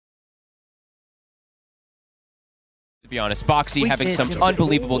be honest. Boxy having some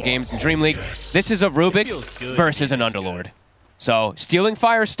unbelievable games in Dream League. This is a Rubik versus an Underlord. So, stealing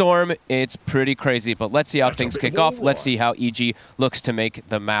Firestorm, it's pretty crazy, but let's see how things kick off. Let's see how EG looks to make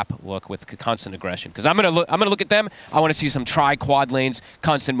the map look with constant aggression. Because I'm gonna look at them. I want to see some quad lanes,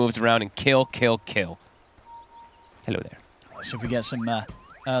 constant moves around, and kill, kill, kill. Hello there. So if we get some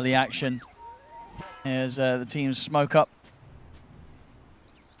early action, here's the team's smoke up.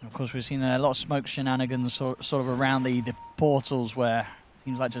 Of course, we've seen a lot of smoke shenanigans sort of around the portals where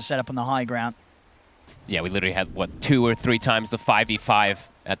teams like to set up on the high ground. Yeah, we literally had, what, 2 or 3 times the 5v5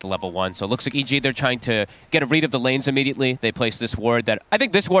 at the level 1. So it looks like EG, they're trying to get a read of the lanes immediately. They place this ward that, I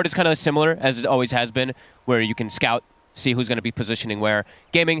think this ward is kind of similar, as it always has been, where you can scout, see who's going to be positioning where.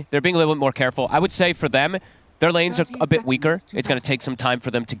 Gaming, they're being a little bit more careful. I would say for them, their lanes are a bit weaker. It's going to take some time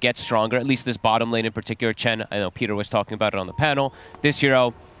for them to get stronger, at least this bottom lane in particular. Chen, I know Peter was talking about it on the panel. This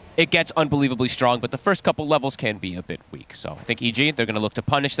hero, it gets unbelievably strong, but the first couple levels can be a bit weak. So I think EG, they're going to look to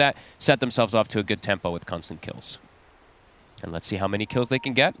punish that, set themselves off to a good tempo with constant kills. And let's see how many kills they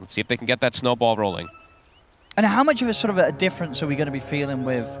can get. Let's see if they can get that snowball rolling. And how much of a sort of a difference are we going to be feeling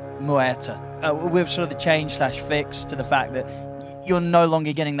with Muerta? With sort of the change/fix to the fact that you're no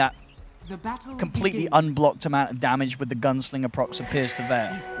longer getting that completely unblocked amount of damage with the gunslinger procs of Pierce the Veil?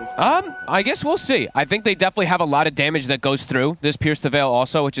 I guess we'll see. I think they definitely have a lot of damage that goes through this Pierce the Veil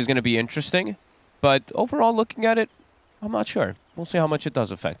also, which is going to be interesting. But overall, looking at it, I'm not sure. We'll see how much it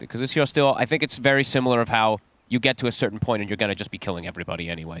does affect it. Because this hero still, I think it's very similar of how you get to a certain point and you're going to just be killing everybody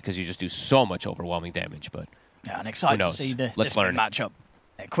anyway, because you just do so much overwhelming damage. But yeah, I'm excited to see this matchup.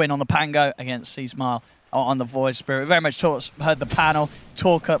 Quinn on the Pango against C-Smile on the Void Spirit. We very much heard the panel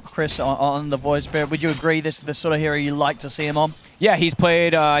talk up Chris on the Void Spirit. Would you agree this is the sort of hero you like to see him on? Yeah, he's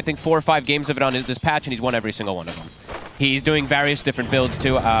played, I think, 4 or 5 games of it on this patch, and he's won every single one of them. He's doing various different builds,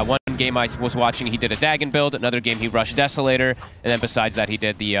 too. One game I was watching, he did a Dagon build. Another game, he rushed Desolator. And then besides that, he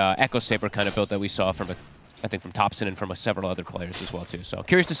did the Echo Saber kind of build that we saw from, I think, from Thompson and from several other players as well, too. So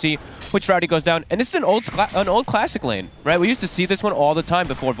curious to see which route he goes down. And this is an old classic lane, right? We used to see this one all the time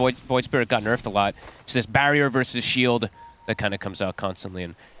before Void Spirit got nerfed a lot. It's this barrier versus shield that kind of comes out constantly.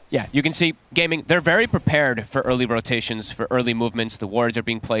 And yeah, you can see Gaming, they're very prepared for early rotations, for early movements. The wards are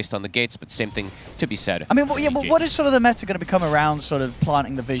being placed on the gates, but same thing to be said. I mean, yeah, but what is sort of the meta going to become around sort of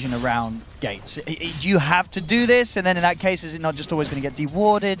planting the vision around gates? Do you have to do this? And then in that case, is it not just always going to get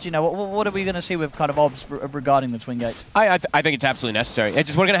dewarded? You know, what are we going to see with kind of obs regarding the twin gates? I think it's absolutely necessary. It's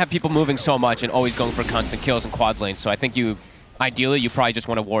just we're going to have people moving so much and always going for constant kills and quad lanes. So I think ideally, you probably just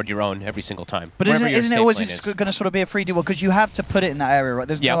want to ward your own every single time. But isn't it always just going to sort of be a free duel? Because you have to put it in that area, right?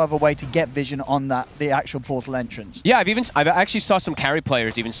 There's no other way to get vision on the actual portal entrance. Yeah, I've actually saw some carry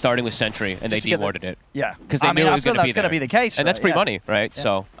players even starting with Sentry, and just they dewarded it. Yeah, because they knew it was going to be there. That's going to be the case, and that's free money, right? Yeah.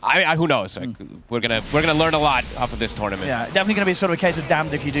 So who knows? Like, we're gonna learn a lot off of this tournament. Yeah, definitely going to be sort of a case of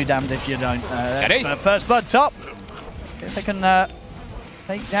damned if you do, damned if you don't. First blood top. If they can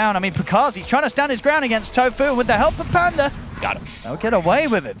take down. I mean, Pakazi's trying to stand his ground against Tofu with the help of Panda. Got him. They'll get away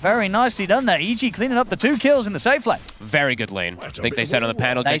with it. Very nicely done there. EG cleaning up the 2 kills in the safe lane. Very good lane. I think they said on the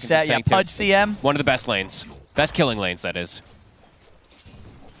panel. They said, yeah, Pudge CM. One of the best lanes. Best killing lanes, that is.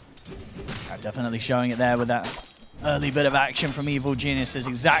 Definitely showing it there with that early bit of action from Evil Geniuses.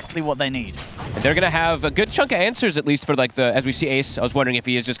 Exactly what they need. And they're going to have a good chunk of answers, at least for like as we see Ace. I was wondering if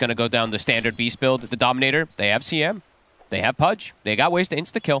he is just going to go down the standard Beast build, the Dominator. They have CM. They have Pudge. They got ways to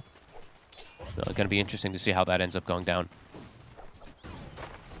insta-kill. So it's going to be interesting to see how that ends up going down.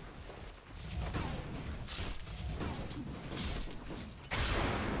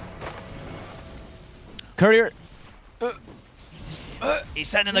 Courier. He's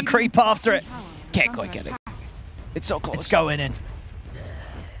sending the creep after it. Can't quite get it. It's so close. It's going in.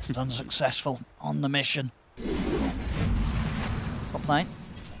 It's unsuccessful on the mission. Top lane.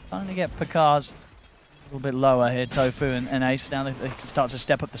 Trying to get Pakaz a little bit lower here. Tofu and Ace. Now they can start to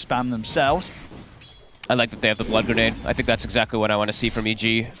step up the spam themselves. I like that they have the Blood Grenade. I think that's exactly what I want to see from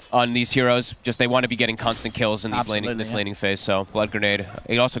EG on these heroes. Just they want to be getting constant kills in these laning phase, so Blood Grenade.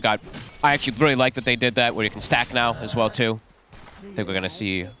 It also got... I actually really like that they did that, where you can stack now as well, too. I think we're going to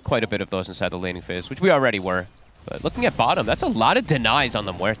see quite a bit of those inside the laning phase, which we already were. But looking at bottom, that's a lot of denies on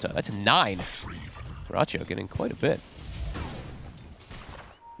the Muerta. That's 9. Ratio getting quite a bit.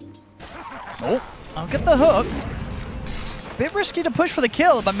 Oh, I'll get the hook. Bit risky to push for the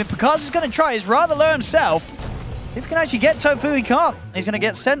kill, but I mean, Picard is going to try his rather low himself. If he can actually get Tofu, he can't. He's going to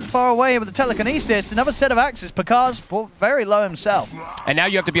get sent far away with the telekinesis. Another set of axes. Picard's very low himself. And now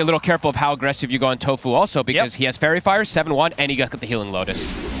you have to be a little careful of how aggressive you go on Tofu also, because he has Fairy Fire, 7-1, and he got the Healing Lotus.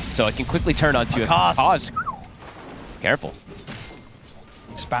 So it can quickly turn onto you as Picard. Careful.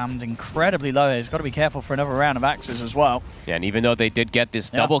 spammed incredibly low. He's got to be careful for another round of axes as well. Yeah, and even though they did get this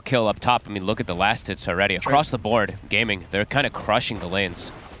double kill up top, I mean, look at the last hits already. Across the board, Gaming, they're kind of crushing the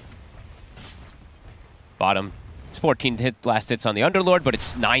lanes. Bottom, it's 14 last hits on the Underlord, but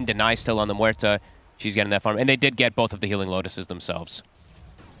it's 9 deny still on the Muerta. She's getting that farm. And they did get both of the healing Lotuses themselves.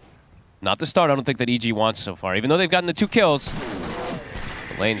 Not the start I don't think that EG wants so far, even though they've gotten the 2 kills.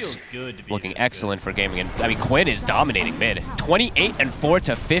 Lane's looking excellent for Gaming, and I mean Quinn is dominating mid. 28-4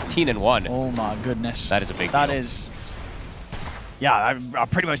 to 15-1. Oh my goodness, that is a big deal. That is, yeah, I'm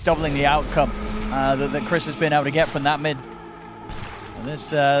pretty much doubling the outcome that Chris has been able to get from that mid. And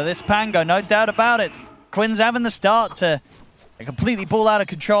this Pango, no doubt about it. Quinn's having the start to completely ball out of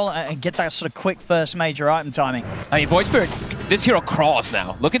control and get that sort of quick first major item timing. I mean, Void Spirit, this hero crawls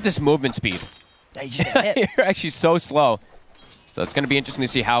now. Look at this movement speed. They just hit. You're actually so slow. So it's going to be interesting to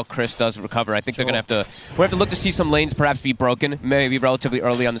see how Chris does recover. I think they're going to have to look to see some lanes perhaps be broken, maybe relatively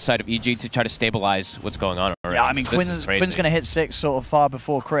early on the side of EG to try to stabilize what's going on already. Yeah, I mean, Quinn's going to hit 6 sort of far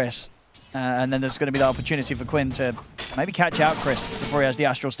before Chris. And then there's going to be the opportunity for Quinn to maybe catch out Chris before he has the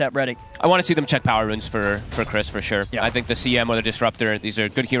Astral Step ready. I want to see them check power runes for Chris for sure. Yeah. I think the CM or the Disruptor, these are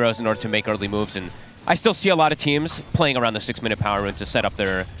good heroes in order to make early moves. And I still see a lot of teams playing around the 6-minute power rune to set up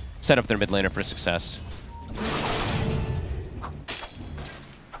their mid laner for success.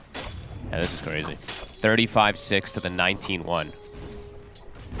 Yeah, this is crazy. 35-6 to the 19-1.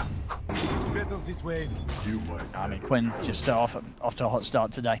 I mean, Quinn just off to a hot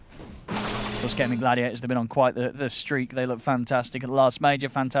start today. Of course, Gaming Gladiators, they've been on quite the streak. They look fantastic at the last major,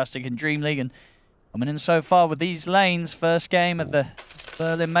 fantastic in Dream League, and coming in so far with these lanes. First game of the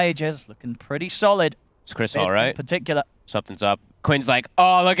Berlin majors, looking pretty solid. Is Chris all right? In particular. Something's up. Quinn's like,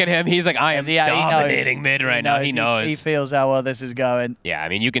 oh, look at him. He's like, I am dominating mid right now. He knows. He feels how well this is going. Yeah, I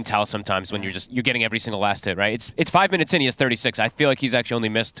mean, you can tell sometimes when you're getting every single last hit, right? It's 5 minutes in, he has 36. I feel like he's actually only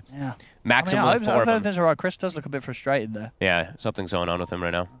missed maximum 4 of them. I think right. Chris does look a bit frustrated there. Yeah, something's going on with him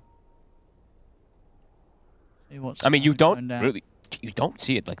right now. I mean, you don't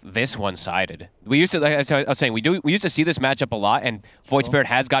see it like this one-sided. We used to, like I was saying, we used to see this matchup a lot, and Void Spirit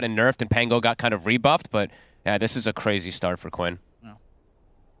has gotten nerfed, and Pango got kind of rebuffed, but yeah, this is a crazy start for Quinn.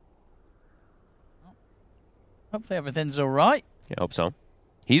 Hopefully everything's all right. Yeah, I hope so.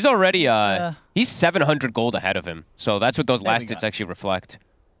 He's already, he's 700 gold ahead of him. So that's what those last hits actually reflect.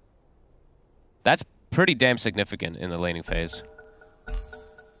 That's pretty damn significant in the laning phase.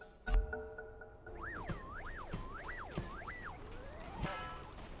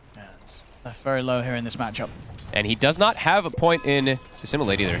 Left very low here in this matchup. And he does not have a point in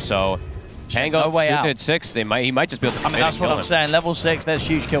Assimilate either, so Pango at 6, he might just be able to I mean, that's what I'm saying. Level 6, there's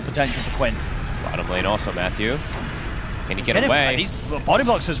huge kill potential for Quinn. Bottom lane also, Matthew. Can he get away? These body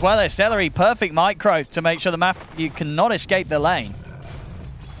blocks as well. Celery, perfect micro to make sure you cannot escape the lane.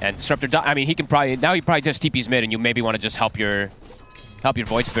 And Disruptor, I mean, he probably just TP's mid, and you maybe want to just help your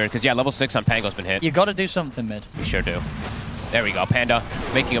Void Spirit, because yeah, level 6 on Pango's been hit. You got to do something mid. You sure do. There we go, Panda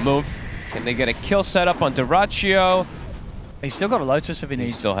making a move. Can they get a kill set up on Duraccio? He's still got a Lotus if he needs.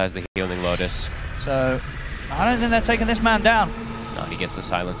 He still has the healing Lotus. So, I don't think they're taking this man down. No, he gets the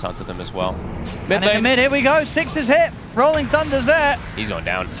silence onto them as well. Mid lane. In the mid, here we go. 6 is hit. Rolling Thunder's there. He's going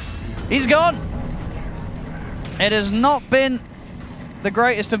down. He's gone. It has not been the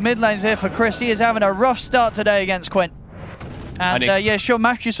greatest of mid lanes here for Chris. He is having a rough start today against Quinn. And yeah, sure,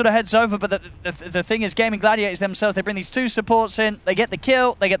 Matthew sort of heads over, but the thing is, Gaming Gladiators themselves, they bring these 2 supports in, they get the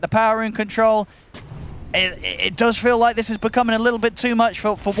kill, they get the power rune control. It does feel like this is becoming a little bit too much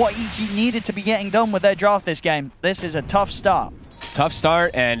for what EG needed to be getting done with their draft this game. This is a tough start. Tough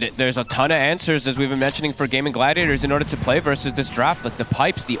start, and there's a ton of answers, as we've been mentioning, for Gaming Gladiators in order to play versus this draft. Like the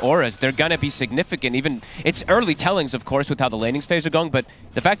pipes, the auras, they're going to be significant. Even it's early tellings, of course, with how the lanings phase are going, but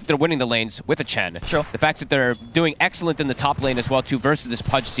the fact that they're winning the lanes with a Chen, the fact that they're doing excellent in the top lane as well, too, versus this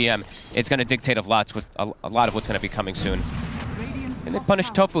Pudge CM, it's going to dictate a lot of what's going to be coming soon. And they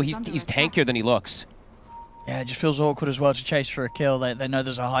punish Tofu. He's tankier than he looks. Yeah, it just feels awkward as well to chase for a kill. They know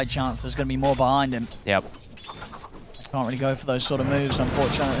there's a high chance there's going to be more behind him. Yep. Can't really go for those sort of moves,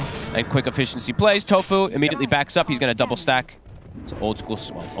 unfortunately. And quick efficiency plays. Tofu immediately backs up. He's going to double stack. It's old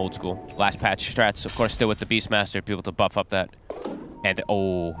school. Last patch strats, of course, still with the Beastmaster, people to buff up that. And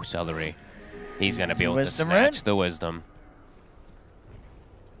Celery. He's going to be able to snatch the wisdom.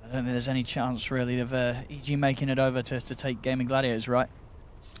 I don't think there's any chance, really, of EG making it over to take Gaming Gladiators, right?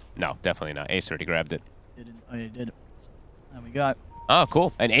 No, definitely not. Ace already grabbed it. Oh, he did. There we go. Oh,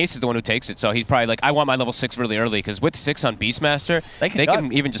 cool. And Ace is the one who takes it, so he's probably like, I want my level 6 really early, because with 6 on Beastmaster, they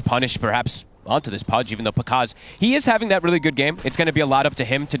can even just punish perhaps onto this Pudge, even though Pakaz, he is having that really good game. It's going to be a lot up to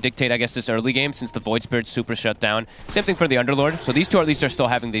him to dictate, I guess, this early game since the Void Spirit's super shut down. Same thing for the Underlord. So these two at least are still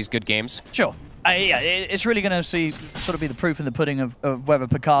having these good games. Sure. Yeah, it's really going to sort of be the proof in the pudding of whether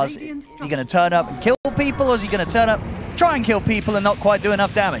Pakaz, is he going to turn up and kill people, or is he going to turn up, try and kill people and not quite do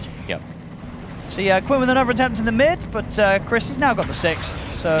enough damage? Yep. See, Quinn with another attempt in the mid, but Chris has now got the 6.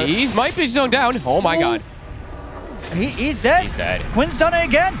 So he might be zoned down. Oh my god. He's dead. He's dead. Quinn's done it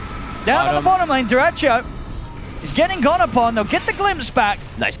again. Down on the bottom lane, Duracho is getting gone upon. They'll get the glimpse back.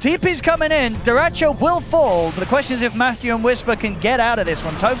 Nice. TP's coming in. Duracho will fall, but the question is if Matthew and Whisper can get out of this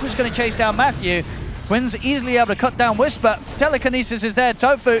one. Tofu's going to chase down Matthew. Quinn's easily able to cut down Whisper. Telekinesis is there.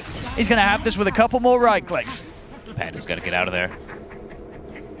 Tofu, he's going to have this with a couple more right clicks. Panda's got to get out of there.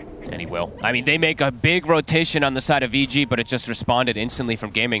 And he will. I mean, they make a big rotation on the side of EG, but it just responded instantly from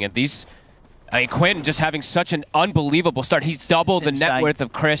gaming. And these, I mean, Quinn just having such an unbelievable start. He's doubled the net worth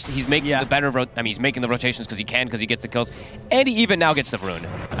of Chris. He's making the better, he's making the rotations because he can, because he gets the kills. And he even now gets the rune.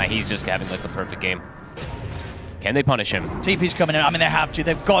 He's just having like the perfect game. Can they punish him? TP's coming in. I mean, they have to.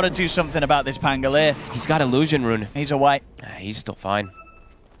 They've got to do something about this Pangolier. He's got illusion rune. He's away. He's still fine.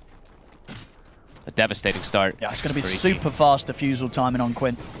 A devastating start. Yeah, it's going to be super fast defusal timing on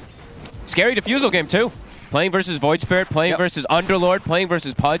Quinn. Scary defusal game, too. Playing versus Void Spirit, playing versus Underlord, playing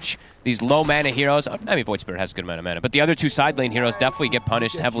versus Pudge. These low mana heroes. I mean, Void Spirit has a good amount of mana, but the other two side lane heroes definitely get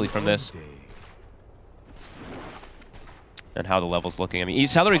punished heavily from this. And how the level's looking. I mean,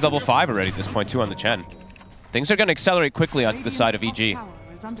 Celery's level 5 already at this point, too, on the Chen. Things are going to accelerate quickly onto the side of EG.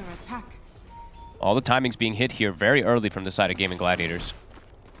 All the timing's being hit here very early from the side of Gaming Gladiators.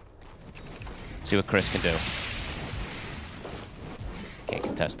 See what Chris can do. Can't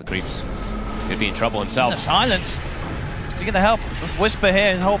contest the creeps. Could be in trouble himself. The silence. He's gonna get the help of Whisper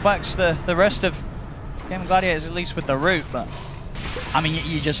here and hold back the rest of Gaming Gladiators, at least with the root. But I mean,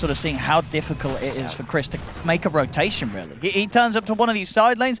 you're just sort of seeing how difficult it is for Chris to make a rotation, really. He turns up to one of these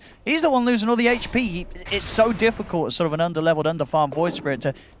side lanes. He's the one losing all the HP. It's so difficult as sort of an under-leveled, under-farmed Void Spirit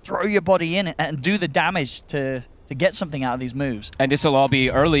to throw your body in and do the damage to get something out of these moves. And this will all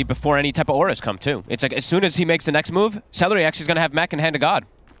be early before any type of auras come, too. It's like as soon as he makes the next move, Celery actually is going to have mech and Hand of God.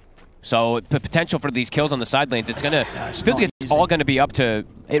 So the potential for these kills on the side lanes, it's going to... It feels like it's all going to be up to...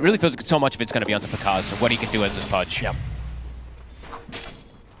 It really feels like so much of it's going to be onto Pakaz and what he can do as this Pudge. Yep.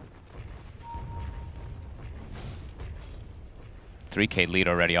 3K lead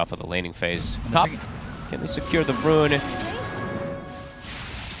already off of the laning phase. Top. Can they secure the rune?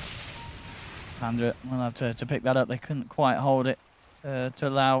 Panda will have to pick that up. They couldn't quite hold it to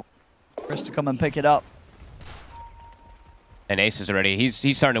allow Chris to come and pick it up. And Ace is already,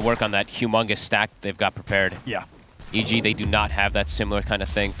 he's starting to work on that humongous stack that they've got prepared. Yeah. EG, they do not have that similar kind of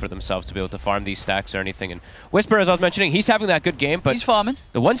thing for themselves to be able to farm these stacks or anything. And Whisper, as I was mentioning, he's having that good game, but he's farming.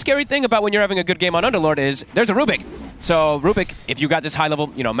 The one scary thing about when you're having a good game on Underlord is there's a Rubik. So Rubik, if you got this high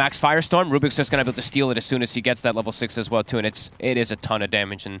level, you know, max Firestorm, Rubik's just gonna be able to steal it as soon as he gets that level 6 as well too, and it is a ton of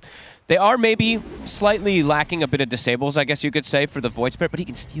damage. And they are maybe slightly lacking a bit of disables, I guess you could say, for the Void Spirit, but he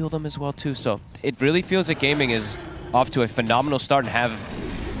can steal them as well too. So it really feels like gaming is off to a phenomenal start and have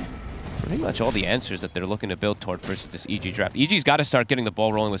pretty much all the answers that they're looking to build toward versus this EG draft. EG's got to start getting the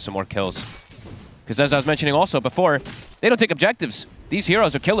ball rolling with some more kills. Because as I was mentioning also before, they don't take objectives. These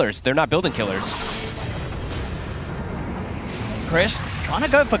heroes are killers. They're not building killers. Chris trying to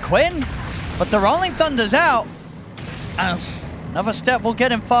go for Quinn, but the Rolling Thunder's out. Another step will get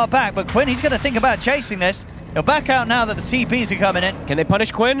him far back, but Quinn, he's going to think about chasing this. He'll back out now that the CPs are coming in. Can they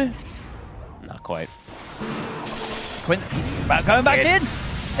punish Quinn? Not quite. Quinn, he's about going back in.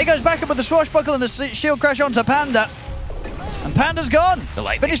 He goes back in with the swashbuckle and the shield crash onto Panda. And Panda's gone.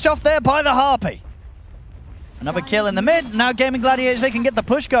 Finished off there by the Harpy. Another kill in the mid. Now Gaming Gladiators, they can get the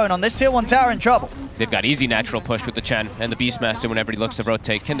push going on this tier 1 tower in trouble. They've got easy natural push with the Chen and the Beastmaster whenever he looks to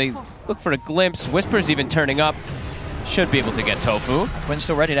rotate. Can they look for a glimpse? Whisper's even turning up. Should be able to get Tofu. Quinn's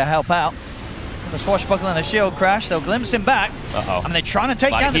still ready to help out. With the swashbuckle and the shield crash, they'll glimpse him back. Uh-oh. I mean, they're trying to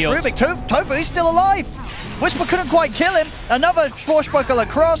take down this Rubik. Tofu, he's still alive. Whisper couldn't quite kill him. Another swashbuckle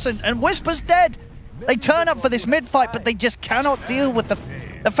across, and Whisper's dead. They turn up for this mid-fight, but they just cannot deal with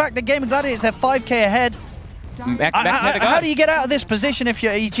the fact that Gaming Gladiators, they're 5K ahead. How do you get out of this position if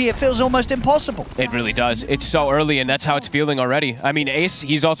you're EG? It feels almost impossible. It really does. It's so early, and that's how it's feeling already. I mean, Ace,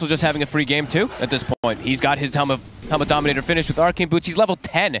 he's also just having a free game, too, at this point. He's got his Helm of Dominator finished with Arcane Boots. He's level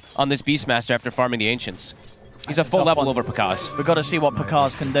 10 on this Beastmaster after farming the Ancients. He's a full level over Pakaz. We've got to see what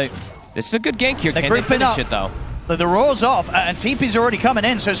Pakaz can do. This is a good gank here. They're Can they finish up. it, though? The roar's off, and TP's already coming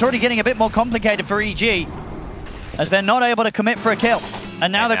in, so it's already getting a bit more complicated for EG, as they're not able to commit for a kill.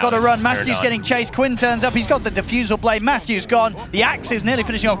 And now they've got to run. Matthew's getting chased. Quinn turns up. He's got the diffusal blade. Matthew's gone. The axe is nearly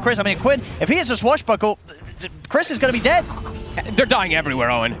finishing off Chris. I mean, Quinn, if he hits a swashbuckle, Chris is going to be dead. They're dying everywhere,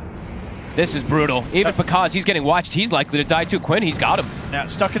 Owen. This is brutal. Even because he's getting watched, he's likely to die too. Quinn, he's got him. Now,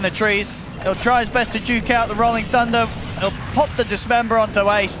 stuck in the trees. He'll try his best to juke out the Rolling Thunder. He'll pop the Dismember onto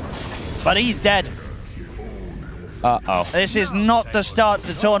Ace, but he's dead. Uh-oh. This is not the start to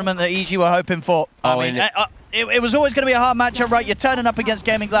the tournament that EG were hoping for. It was always going to be a hard matchup, right? You're turning up against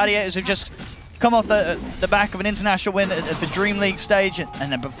Gaming Gladiators who've just come off the back of an international win at the Dream League stage,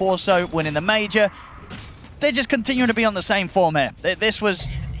 and then before so winning the Major. They're just continuing to be on the same form here.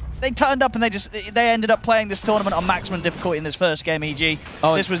 They turned up and they ended up playing this tournament on maximum difficulty in this first game, EG.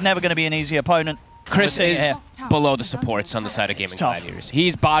 This was never going to be an easy opponent. Chris is below the supports on the side of Gaming Gladiators.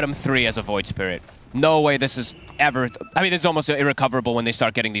 He's bottom 3 as a Void Spirit. No way this is ever... I mean, this is almost irrecoverable when they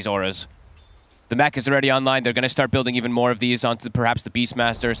start getting these auras. The mech is already online. They're going to start building even more of these onto perhaps the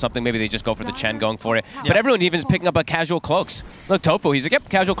Beastmaster or something. Maybe they just go for the Chen going for it. Yeah. But everyone even is picking up casual cloaks. Look, Tofu, he's like, yep,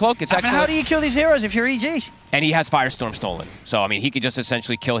 casual cloak. It's excellent. How do you kill these heroes if you're EG? And he has Firestorm stolen. So, I mean, he could just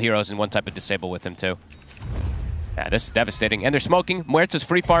essentially kill heroes in one type of disable with him, too. Yeah, this is devastating. And they're smoking. Muerta's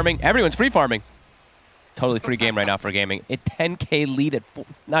free farming. Everyone's free farming. Totally free game right now for gaming. A 10K lead at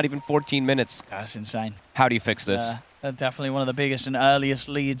not even 14 minutes. That's insane. How do you fix this? Definitely one of the biggest and earliest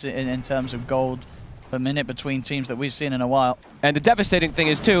leads in terms of gold per minute between teams that we've seen in a while. And the devastating thing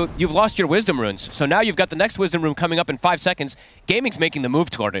is, too, you've lost your Wisdom Runes. So now you've got the next Wisdom Rune coming up in 5 seconds. Gaming's making the move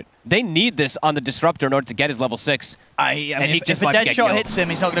toward it. They need this on the Disruptor in order to get his level 6. I mean, if a dead shot hits him,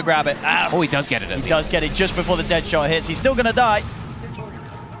 he's not going to grab it. Oh, he does get it at least. He does get it just before the dead shot hits. He's still going to die.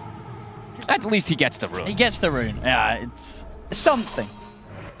 At least he gets the rune. He gets the rune. Yeah, it's something.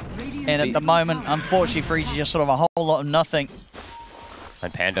 And at the moment, unfortunately for EG, just sort of a whole lot of nothing.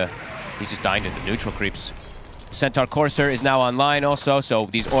 And Panda, he's just dying to the neutral creeps. Centaur Courser is now online also, so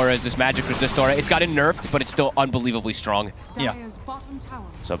these auras, this magic resist aura, it's gotten nerfed, but it's still unbelievably strong. Yeah.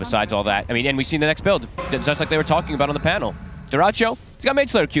 So besides all that, I mean, and we've seen the next build, just like they were talking about on the panel. Duracho, he's got Mage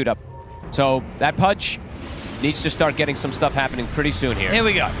Slayer queued up. So that Pudge needs to start getting some stuff happening pretty soon here. Here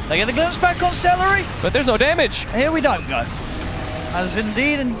we go. They get the glimpse back on Celery. But there's no damage. Here we don't go. As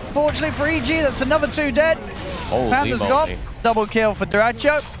indeed, unfortunately for EG, that's another 2 dead. Panda's gone. Double kill for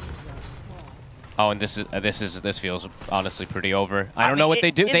Duracho. Oh, and this feels honestly pretty over. I don't know what they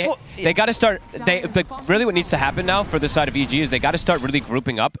do. They got to start. Really, what needs to happen now for the side of EG is they got to start really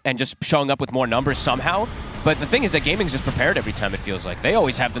grouping up and just showing up with more numbers somehow. But the thing is that gaming's just prepared every time. It feels like they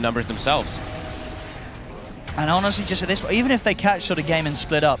always have the numbers themselves. And honestly, just at this point, even if they catch sort of game and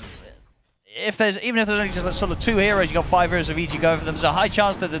split up, even if there's only just sort of 2 heroes, you got 5 heroes of EG going for them. There's a high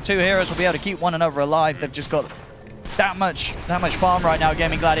chance that the 2 heroes will be able to keep one another alive. They've just got that much farm right now,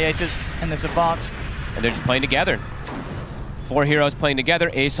 Gaming Gladiators, in this advance. And they're just playing together. 4 heroes playing together.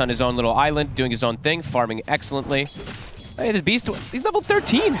 Ace on his own little island, doing his own thing, farming excellently. Hey, this beast, he's level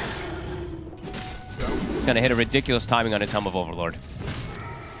 13. He's gonna hit a ridiculous timing on his Helm of Overlord.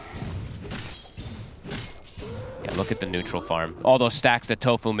 Yeah, look at the neutral farm. All those stacks that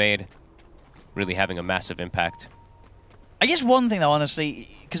Tofu made, really having a massive impact. I guess one thing, though,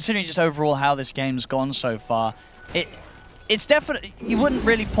 honestly, considering just overall how this game's gone so far, it's definitely, you wouldn't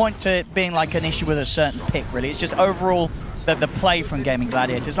really point to it being like an issue with a certain pick, really. It's just overall the play from Gaming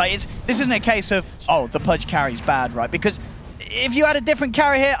Gladiators. Like, this isn't a case of, oh, the Pudge carry's bad, right? Because if you had a different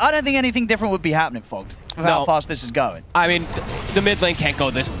carry here, I don't think anything different would be happening, Fogged, with how fast this is going. I mean, the mid lane can't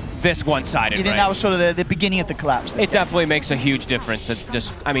go this one-sided, You think that was sort of the beginning of the collapse? It definitely makes a huge difference.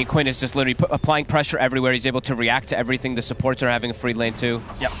 I mean, Quinn is just literally applying pressure everywhere. He's able to react to everything. The supports are having a free lane too.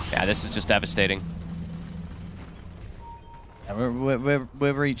 Yep. Yeah, this is just devastating. Yeah,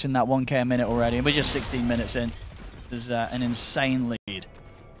 we're reaching that 1K a minute already, and we're just 16 minutes in. This is an insane lead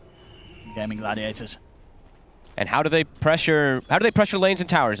from Gaming Gladiators. And how do they pressure lanes and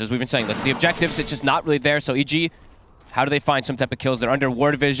towers, as we've been saying? Like, the objectives, it's just not really there. So EG, how do they find some type of kills? They're under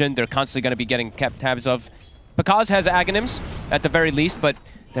ward vision. They're constantly going to be getting kept tabs of. Pakaz has Aghanims, at the very least, but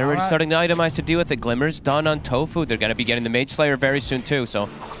they're already starting to itemize to deal with it. Glimmer's done on Tofu. They're going to be getting the Mage Slayer very soon, too. So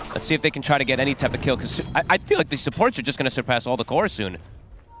let's see if they can try to get any type of kill, because I feel like the supports are just going to surpass all the cores soon.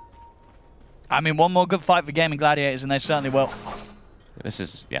 I mean, one more good fight for Gaming Gladiators, and they certainly will. This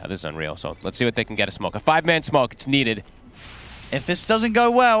is unreal. So let's see what they can get a smoke. A 5-man smoke. It's needed. If this doesn't go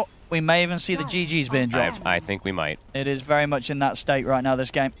well, we may even see the GGs being dropped. I think we might. It is very much in that state right now,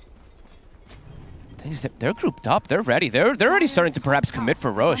 this game. Things that they're grouped up. They're ready. They're already starting to perhaps commit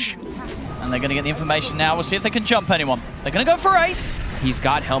for Roche. And they're going to get the information now. We'll see if they can jump anyone. They're going to go for Ace. He's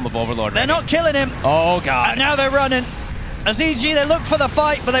got Helm of Overlord. They're not killing him. Oh, God. And now they're running. As EG, they look for the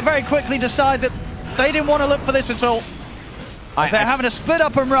fight, but they very quickly decide that they didn't want to look for this at all. As they're having to split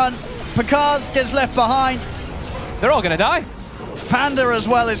up and run. Picard gets left behind. They're all gonna die. Panda as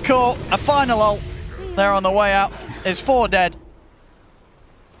well is caught. A final ult. They're on the way out. There's 4 dead.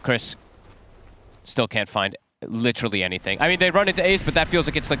 Chris still can't find literally anything. I mean, they run into Ace, but that feels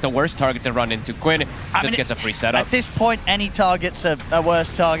like it's like the worst target to run into. Quinn just gets a free setup. At this point, any target's a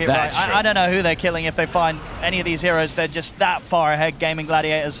worse target, That's right? true. I don't know who they're killing if they find any of these heroes. They're just that far ahead, gaming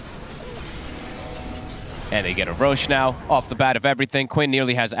gladiators. And they get a Roche now off the bat of everything. Quinn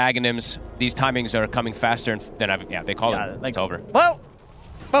nearly has Aghanims. These timings are coming faster than they call it. It's over. Well,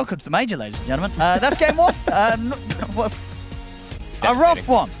 welcome to the major, ladies and gentlemen. That's game 1. A rough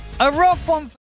one. A rough one.